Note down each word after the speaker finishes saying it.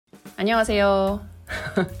안녕하세요.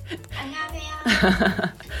 안녕하세요.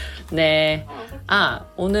 네.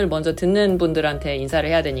 오늘 먼저 듣는 분들한테 인사를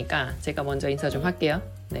해야 되니까 제가 먼저 인사 좀 할게요.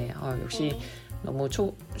 네. 역시 너무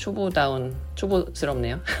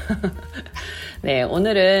초보스럽네요. 네.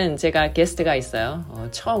 오늘은 제가 게스트가 있어요.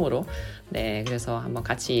 처음으로. 네. 그래서 한번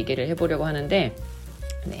같이 얘기를 해보려고 하는데,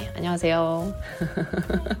 네. 안녕하세요.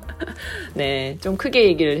 네. 좀 크게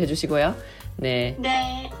얘기를 해주시고요. 네.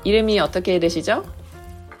 네. 이름이 어떻게 되시죠?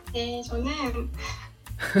 네, 저는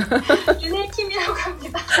르네킴이라고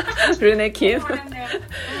합니다. 르네킴? 어렵네요.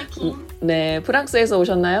 르네킴. 네, 프랑스에서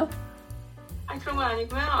오셨나요? 그런 건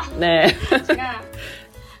아니고요. 네. 제가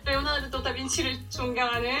레오나르도 다빈치를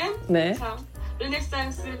존경하는 네. 참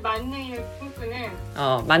르네상스 만능인을 꿈꾸는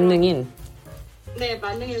만능인? 네,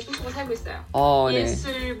 만능인을 꿈꾸고 살고 있어요.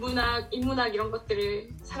 예술, 문학, 인문학 이런 것들을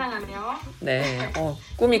사랑하네요. 네,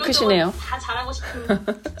 꿈이 크시네요. 다 잘하고 싶은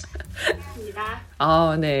사람입니다.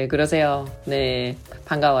 네, 그러세요. 네,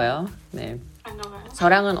 반가워요. 네. 반가워요.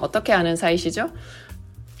 저랑은 어떻게 아는 사이시죠?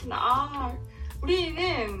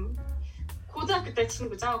 우리는 고등학교 때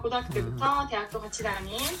친구죠. 고등학교 때부터 대학교 같이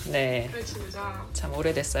다닌 네. 그런 친구죠. 참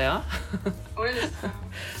오래됐어요. 오래됐어요.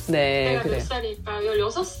 네, 내가 그래요. 몇 살일까?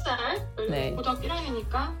 16살? 네. 고등학교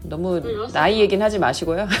 1학년이니까. 너무 16살. 나이 얘기는 하지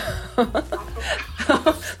마시고요.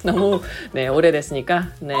 너무 오래됐으니까.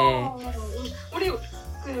 네. 우리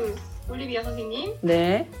올리비아 선생님.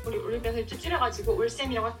 네. 우리 올리비아 선생님 줄여가지고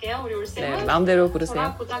올쌤이라고 할게요. 우리 올쌤은 네, 마음대로 부르세요.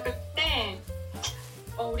 저랑 고등학교 때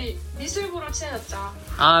우리 미술부로 친해졌죠.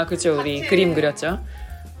 그렇죠. 우리 그림 그렸죠.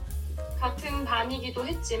 같은 반이기도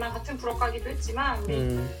했지만 같은 부록가기도 했지만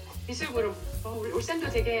우리 미술부로 우리 올쌤도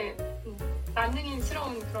되게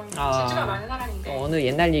만능인스러운 그런 재주가 많은 사람인데 어느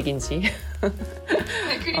옛날 얘긴지.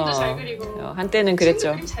 네, 그림도 잘 그리고 한때는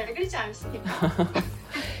그랬죠. 그림 잘 그리지 않습니까?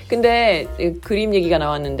 근데 그림 얘기가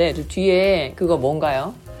나왔는데 뒤에 그거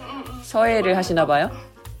뭔가요? 서예를 하시나 봐요?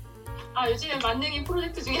 요즘에 만능인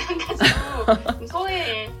프로젝트 중에 한 가지로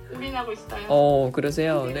서예에 올인하고 있어요.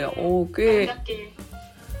 그러세요? 네,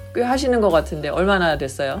 꽤 하시는 것 같은데 얼마나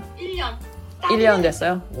됐어요? 1년. 1년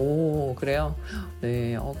됐어요? 오, 그래요?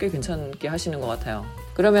 네, 꽤 괜찮게 하시는 것 같아요.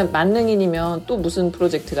 그러면 만능인이면 또 무슨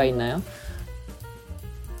프로젝트가 있나요?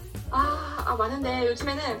 많은데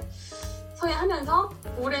요즘에는 서예 하면서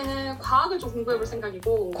올해는 과학을 좀 공부해볼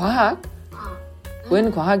생각이고. 과학?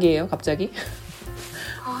 웬 과학이에요, 갑자기?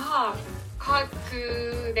 과학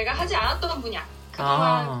내가 하지 않았던 분야,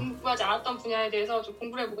 그동안 공부하지 않았던 분야에 대해서 좀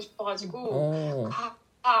공부를 해보고 싶어가지고 과학,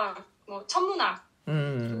 천문학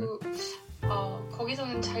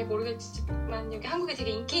거기서는 잘 모르겠지만 여기 한국에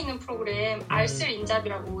되게 인기 있는 프로그램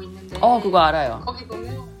알쓸인잡이라고 있는데 그거 알아요. 거기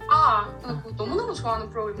보면 그거 너무너무 좋아하는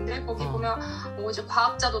프로그램인데 거기 보면 이제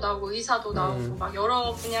과학자도 나오고 의사도 나오고 막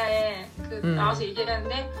여러 분야에 나와서 얘기를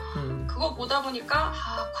하는데 그거 보다 보니까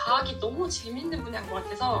과학이 너무 재밌는 분야인 것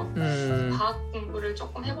같아서 과학 공부를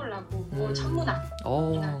조금 해보려고 천문학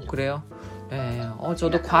그래요? 네.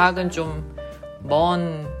 저도 과학은 좀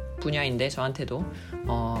먼 분야인데 저한테도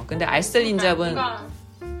근데 알쓸인잡은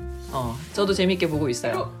저도 재밌게 보고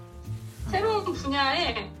있어요. 새로운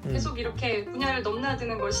분야에 계속 이렇게 분야를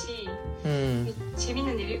넘나드는 것이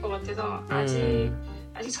재밌는 일일 것 같아서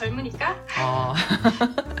아직 젊으니까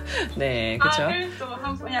네, 그렇죠. 과학을 또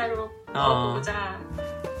한 분야로 넣어보자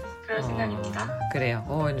그럴 생각입니다. 그래요.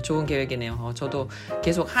 좋은 계획이네요. 저도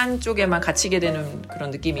계속 한쪽에만 갇히게 되는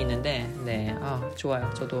그런 느낌이 있는데 네, 좋아요.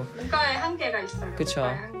 저도 문과에 한계가 있어요. 그렇죠.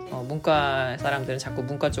 문과 사람들은 자꾸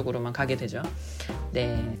문과 쪽으로만 가게 되죠.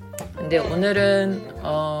 네. 근데 오늘은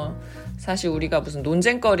사실 우리가 무슨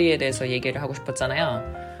논쟁거리에 대해서 얘기를 하고 싶었잖아요.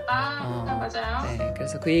 맞아요. 네,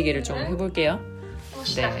 그래서 그 얘기를 좀 해볼게요.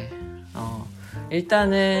 봅시다. 네.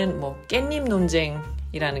 일단은 깻잎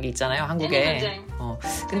논쟁이라는 게 있잖아요, 한국에. 깻잎 논쟁.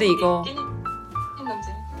 근데 이거 깻잎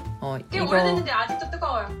논쟁. 꽤 이거 오래됐는데 아직도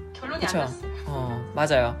뜨거워요. 결론이 안 났어요.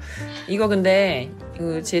 맞아요. 이거 근데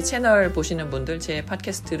제 채널 보시는 분들, 제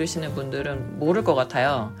팟캐스트 들으시는 분들은 모를 것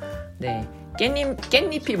같아요. 네.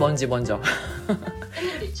 깻잎이 뭔지 먼저.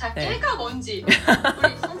 깻잎이. 자, 깨가 뭔지.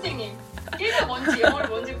 우리 선생님. 깨가 뭔지, 영어를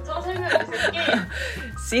뭔지부터 설명해 주세요. 깨.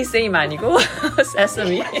 Sesame 아니고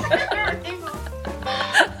Sesame.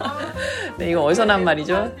 네, 이거 어디서 난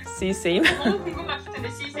말이죠? Sesame. 너무 궁금하실 텐데,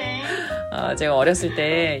 Sesame. 제가 어렸을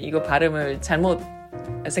때 이거 발음을 잘못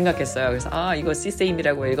생각했어요. 그래서 이거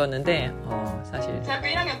Sesame이라고 읽었는데 사실 대학교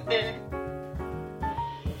 1학년 때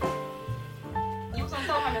이호선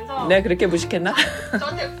수업하면서 네, 그렇게 무식했나?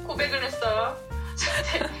 저한테 고백을 했어요.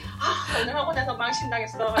 저한테 오늘 학원에서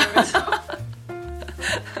망신당했어 이러면서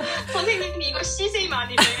선생님이 이거 Sesame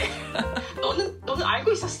아니래. 너는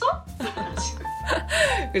알고 있었어?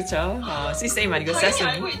 그렇죠. Sesame 아니고 당연히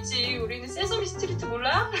Sesame. 알고 있지. 우리는 세서미 스트리트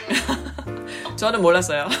몰라? 저는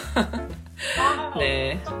몰랐어요.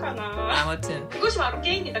 네. 어떡하나. 아무튼 그것이 바로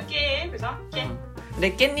게임이다. 게임. 그죠? 게임.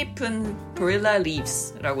 근데 깻잎은 Perilla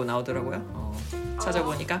leaves라고 나오더라고요.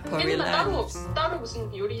 찾아보니까 Perilla 따로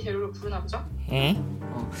무슨 요리 재료로 부르나 보죠? 예?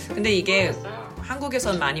 근데 이게 모르겠어요.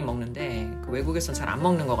 한국에선 많이 먹는데 외국에선 잘 안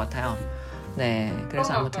먹는 것 같아요. 네,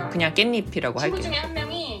 그래서 아무튼 그냥 깻잎이라고 할게요. 친구 중에 한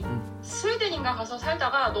명이 스웨덴인가 가서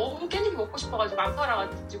살다가 너무 깻잎이 먹고 싶어가지고 안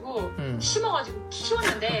팔아가지고 심어가지고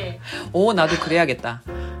키웠는데 오, 나도 그래야겠다.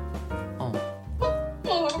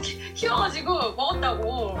 키워가지고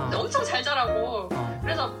먹었다고. 근데 엄청 잘 자라고.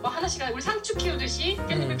 그래서 뭐 하나씩 우리 상추 키우듯이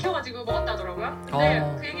깻잎을 키워가지고 먹었다더라고요.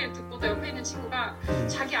 근데 그 얘기를 듣고도 옆에 있는 친구가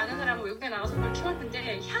자기 아는 사람은 외국에 나가서 그걸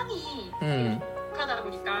키웠는데 향이 하다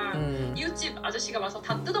보니까 이웃집 아저씨가 와서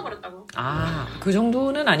다 뜯어버렸다고. 아, 그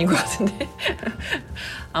정도는 아닌 것 같은데.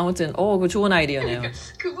 아무튼 그 좋은 아이디어네요. 그러니까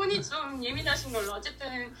그분이 좀 예민하신 걸로.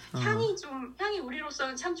 어쨌든 향이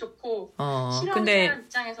우리로서는 참 좋고 싫어하는 사람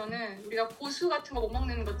입장에서는 우리가 고수 같은 거 못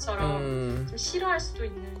먹는 것처럼 좀 싫어할 수도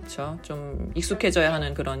있는. 그렇죠. 좀 익숙해져야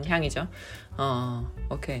하는 그런 향이죠.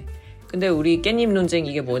 오케이. 근데 우리 깻잎 논쟁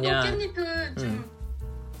이게 뭐냐? 깻잎은 좀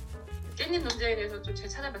깻잎 논쟁에 대해서 좀 제가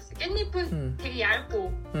찾아봤어요. 깻잎은 되게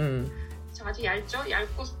얇고 아주 얇죠?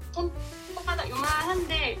 얇고 손바닥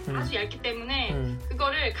요만한데 아주 얇기 때문에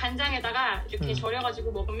그거를 간장에다가 이렇게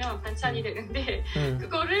절여가지고 먹으면 반찬이 되는데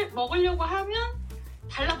그거를 먹으려고 하면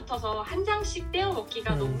달라붙어서 한 장씩 떼어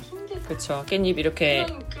먹기가 너무 힘들어요. 그렇죠. 깻잎 이렇게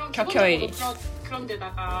그런 켜켜이 그런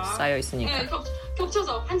데다가 쌓여 있으니까. 네,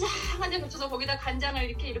 겹쳐서 한 장 겹쳐서 거기다 간장을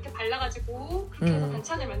이렇게 발라가지고 그렇게 해서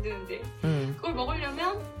반찬을 만드는데 그걸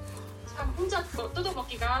먹으려면 참 혼자 그거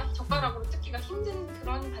뜯어먹기가 젓가락으로 뜯기가 힘든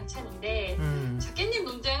그런 반찬인데 자, 깻잎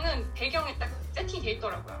논쟁은 배경에 딱 세팅이 돼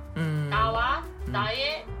있더라고요. 나와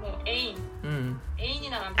나의 뭐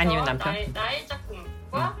애인이나 남편, 아니면 남편? 나의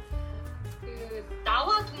짝꿍과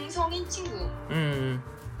나와 동성인 친구.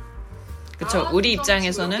 그쵸. 우리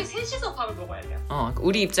입장에서는 이렇게 셋이서 밥을 먹어야 돼요.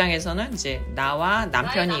 우리 입장에서는 이제 나와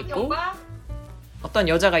남편이 있고 어떤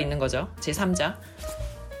여자가 있는 거죠. 제3자.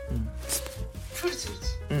 그렇지.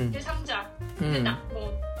 제3자. 근데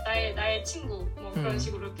나의 친구 뭐 그런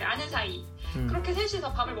식으로 이렇게 아는 사이. 그렇게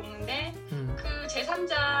셋이서 밥을 먹는데 그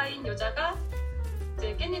제3자인 여자가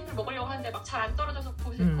이제 깻잎을 먹으려고 하는데 막 잘 안 떨어져서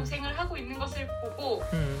고생을 하고 있는 것을 보고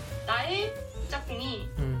나의 짝꿍이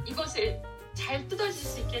이것을 잘 뜯어질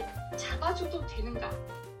수 있게 잡아줘도 되는가?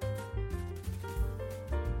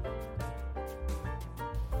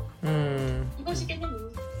 이것이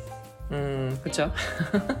깻잎입니다. 그쵸.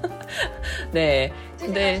 네.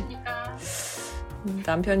 근데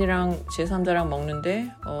남편이랑 제3자랑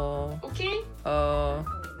먹는데 오케이?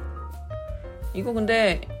 이거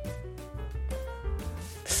근데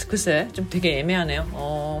글쎄 좀 되게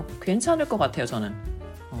애매하네요. 괜찮을 것 같아요 저는.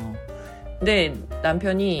 근데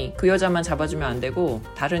남편이 그 여자만 잡아주면 안 되고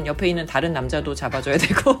옆에 있는 다른 남자도 잡아줘야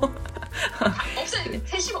되고. 없어요.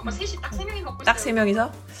 셋이 먹고 셋이 딱 3명이 먹고 딱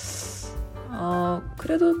 3명이서?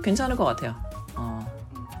 그래도 괜찮을 것 같아요.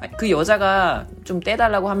 그 여자가 좀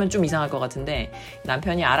떼달라고 하면 좀 이상할 것 같은데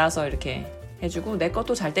남편이 알아서 이렇게 해주고 내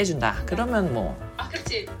것도 잘 떼준다. 그러면 뭐.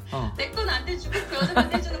 그렇지. 내 건 안 떼주고 그 여자만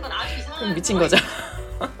떼주는 건 아주 이상한. 미친 거죠.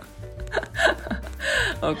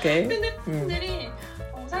 오케이. 근데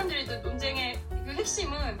사람들이 논쟁의 그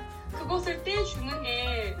핵심은 그것을 떼주는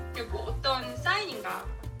게 뭐 어떤 사인인가?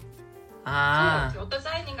 어떤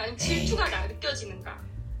사인인가? 아니면 질투가 느껴지는가?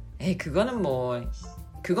 그거는 뭐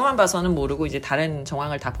그것만 봐서는 모르고 이제 다른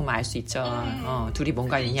정황을 다 보면 알 수 있죠. 둘이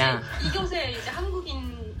뭔가 있냐. 이것에 이제 한국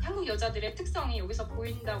여자들의 특성이 여기서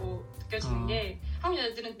보인다고 느껴지는 게 한국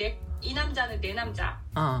여자들은 이 남자는 내 남자.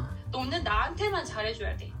 너는 나한테만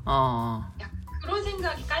잘해줘야 돼. 그런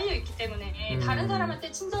생각이 깔려있기 때문에 다른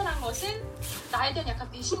사람한테 친절한 것은 나에 대한 약간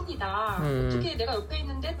배신이다. 어떻게 내가 옆에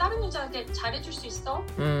있는데 다른 여자한테 잘해줄 수 있어?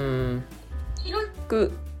 이런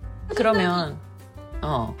그러면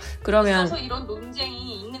그래서 이런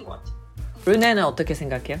논쟁이 있는 것 같아요. 르네는 어떻게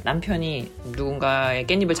생각해요? 남편이 누군가의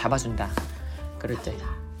깻잎을 잡아준다. 그럴 때.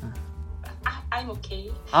 I'm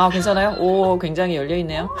okay. 괜찮아요? 오, 굉장히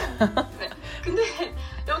열려있네요. 네. 근데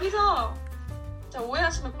여기서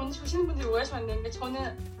오해하시면 보시는 분들이 오해하시면 안 되는데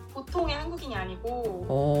저는 보통의 한국인이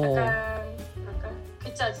아니고 약간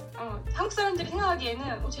글자지. 한국 사람들이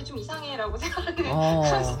생각하기에는 쟤 좀 이상해라고 생각하는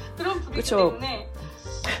그런 분이기 때문에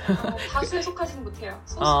다수에 속하지는 못해요.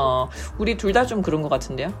 우리 둘 다 좀 그런 것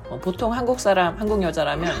같은데요. 보통 한국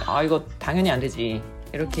여자라면 이거 당연히 안 되지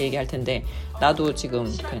이렇게 얘기할 텐데 나도 지금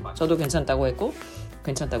저도 괜찮다고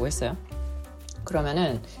했어요.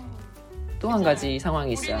 그러면은 또 한 가지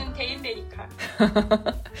상황이 있어요. 우리는 대인배니까.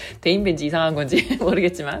 대인배인지 이상한 건지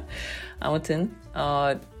모르겠지만 아무튼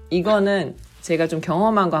이거는 제가 좀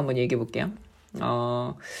경험한 거 한번 얘기해 볼게요.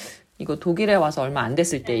 이거 독일에 와서 얼마 안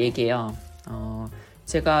됐을 때 얘기예요.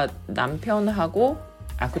 제가 남편하고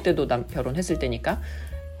그때도 결혼했을 때니까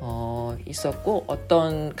있었고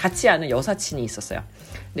어떤 같이 아는 여사친이 있었어요.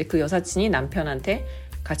 근데 그 여사친이 남편한테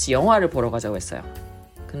같이 영화를 보러 가자고 했어요.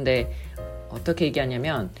 근데 어떻게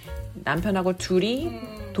얘기하냐면 남편하고 둘이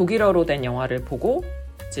독일어로 된 영화를 보고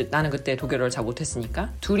이제 나는 그때 독일어를 잘 못했으니까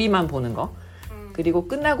둘이만 보는 거 그리고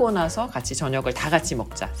끝나고 나서 같이 저녁을 다 같이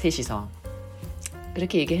먹자 셋이서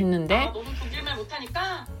그렇게 얘기했는데 너무 독일말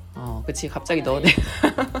못하니까 그치 갑자기 너네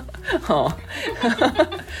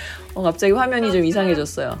갑자기 화면이 좀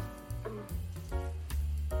이상해졌어요.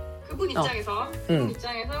 그분 입장에서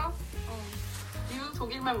유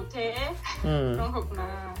독일말 못해 그런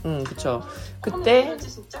거구나. 그쵸. 그때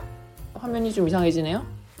진짜? 화면이 좀 이상해지네요.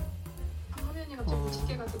 화면이 갑자기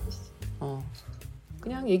무지개가 되고 있어.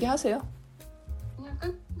 그냥 얘기하세요. 그냥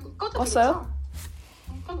꺼도 껐어요?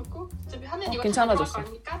 꺼놓고 어차피 화면 이거 괜찮아졌어.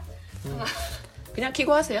 그냥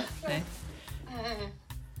켜고 하세요. 네.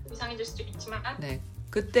 이상해질 수도 있지만. 네.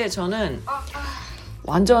 그때 저는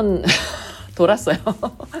완전 돌았어요.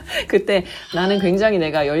 그때 나는 굉장히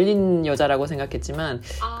내가 열린 여자라고 생각했지만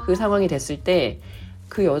그 상황이 됐을 때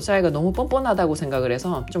그 여자애가 너무 뻔뻔하다고 생각을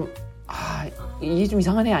해서 좀 이게 좀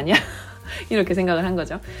이상한 애 아니야? 이렇게 생각을 한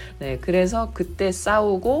거죠. 네, 그래서 그때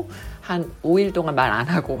싸우고 한 5일 동안 말 안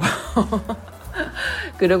하고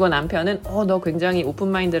그리고 남편은 너 굉장히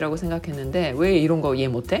오픈마인드라고 생각했는데 왜 이런 거 이해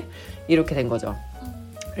못해? 이렇게 된 거죠.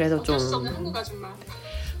 그래서 어쩔 수 없는 한국 아줌마.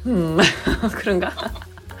 그런가?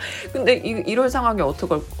 근데 이런 상황에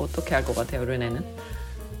어떻게 할 것 같아요, 르네는?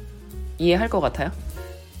 이해할 것 같아요?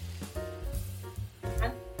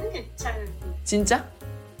 진짜?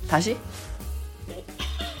 다시? 네.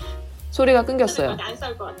 소리가 끊겼어요. 안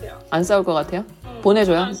싸울 것 같아요. 안 싸울 것 같아요?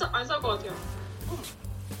 보내줘요? 안 싸울 것 같아요.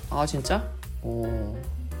 진짜?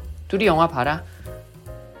 둘이 영화 봐라.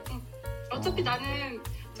 어차피 나는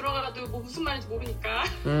들어가도 뭐 무슨 말인지 모르니까.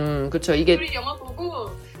 그쵸. 이게 우리 영화 보고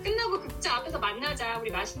끝나고 극장 앞에서 만나자.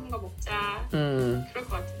 우리 맛있는 거 먹자. 그럴 것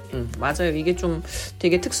같은데. 맞아요. 이게 좀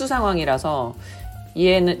되게 특수 상황이라서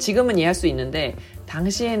지금은 이해할 수 있는데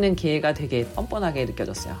당시에는 걔가 되게 뻔뻔하게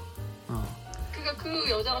느껴졌어요. 그러니까 그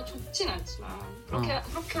여자가 좋진 않지만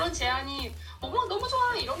그런 제안이 너무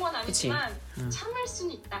좋아 이런 건 아니지만 참을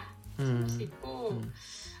수는 있다. 참을 수 있고.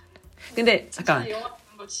 근데 잠깐. 영화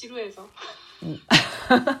보는 거 지루해서.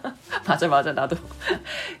 맞아 나도.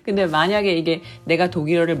 근데 만약에 이게 내가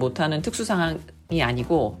독일어를 못하는 특수 상황이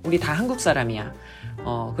아니고 우리 다 한국 사람이야.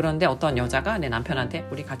 그런데 어떤 여자가 내 남편한테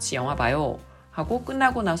우리 같이 영화 봐요 하고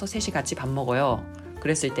끝나고 나서 셋이 같이 밥 먹어요.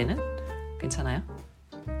 그랬을 때는 괜찮아요?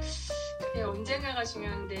 그게 언젠가가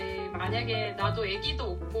중요한데 만약에 나도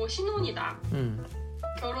애기도 없고 신혼이다.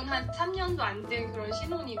 결혼 한 3년도 안 된 그런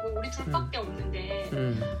신혼이고 우리 둘밖에 없는데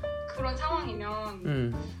그런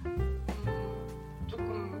상황이면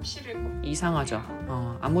조금 싫을 것 같아요. 이상하죠.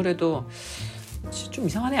 아무래도 좀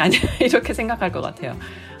이상한 애 아니야? 이렇게 생각할 것 같아요.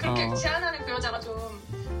 그렇게 제안하는 그 여자가 좀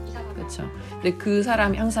이상하다. 그렇죠. 근데 그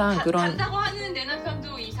사람이 항상 간다고 하는 내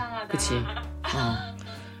남편도 이상하다. 그치.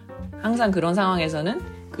 항상 그런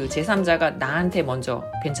상황에서는 그 제3자가 나한테 먼저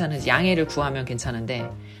괜찮은지 양해를 구하면 괜찮은데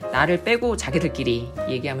나를 빼고 자기들끼리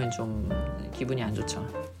얘기하면 좀 기분이 안 좋죠.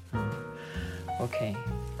 오케이.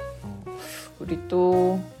 우리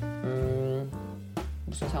또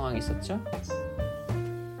무슨 상황이 있었죠?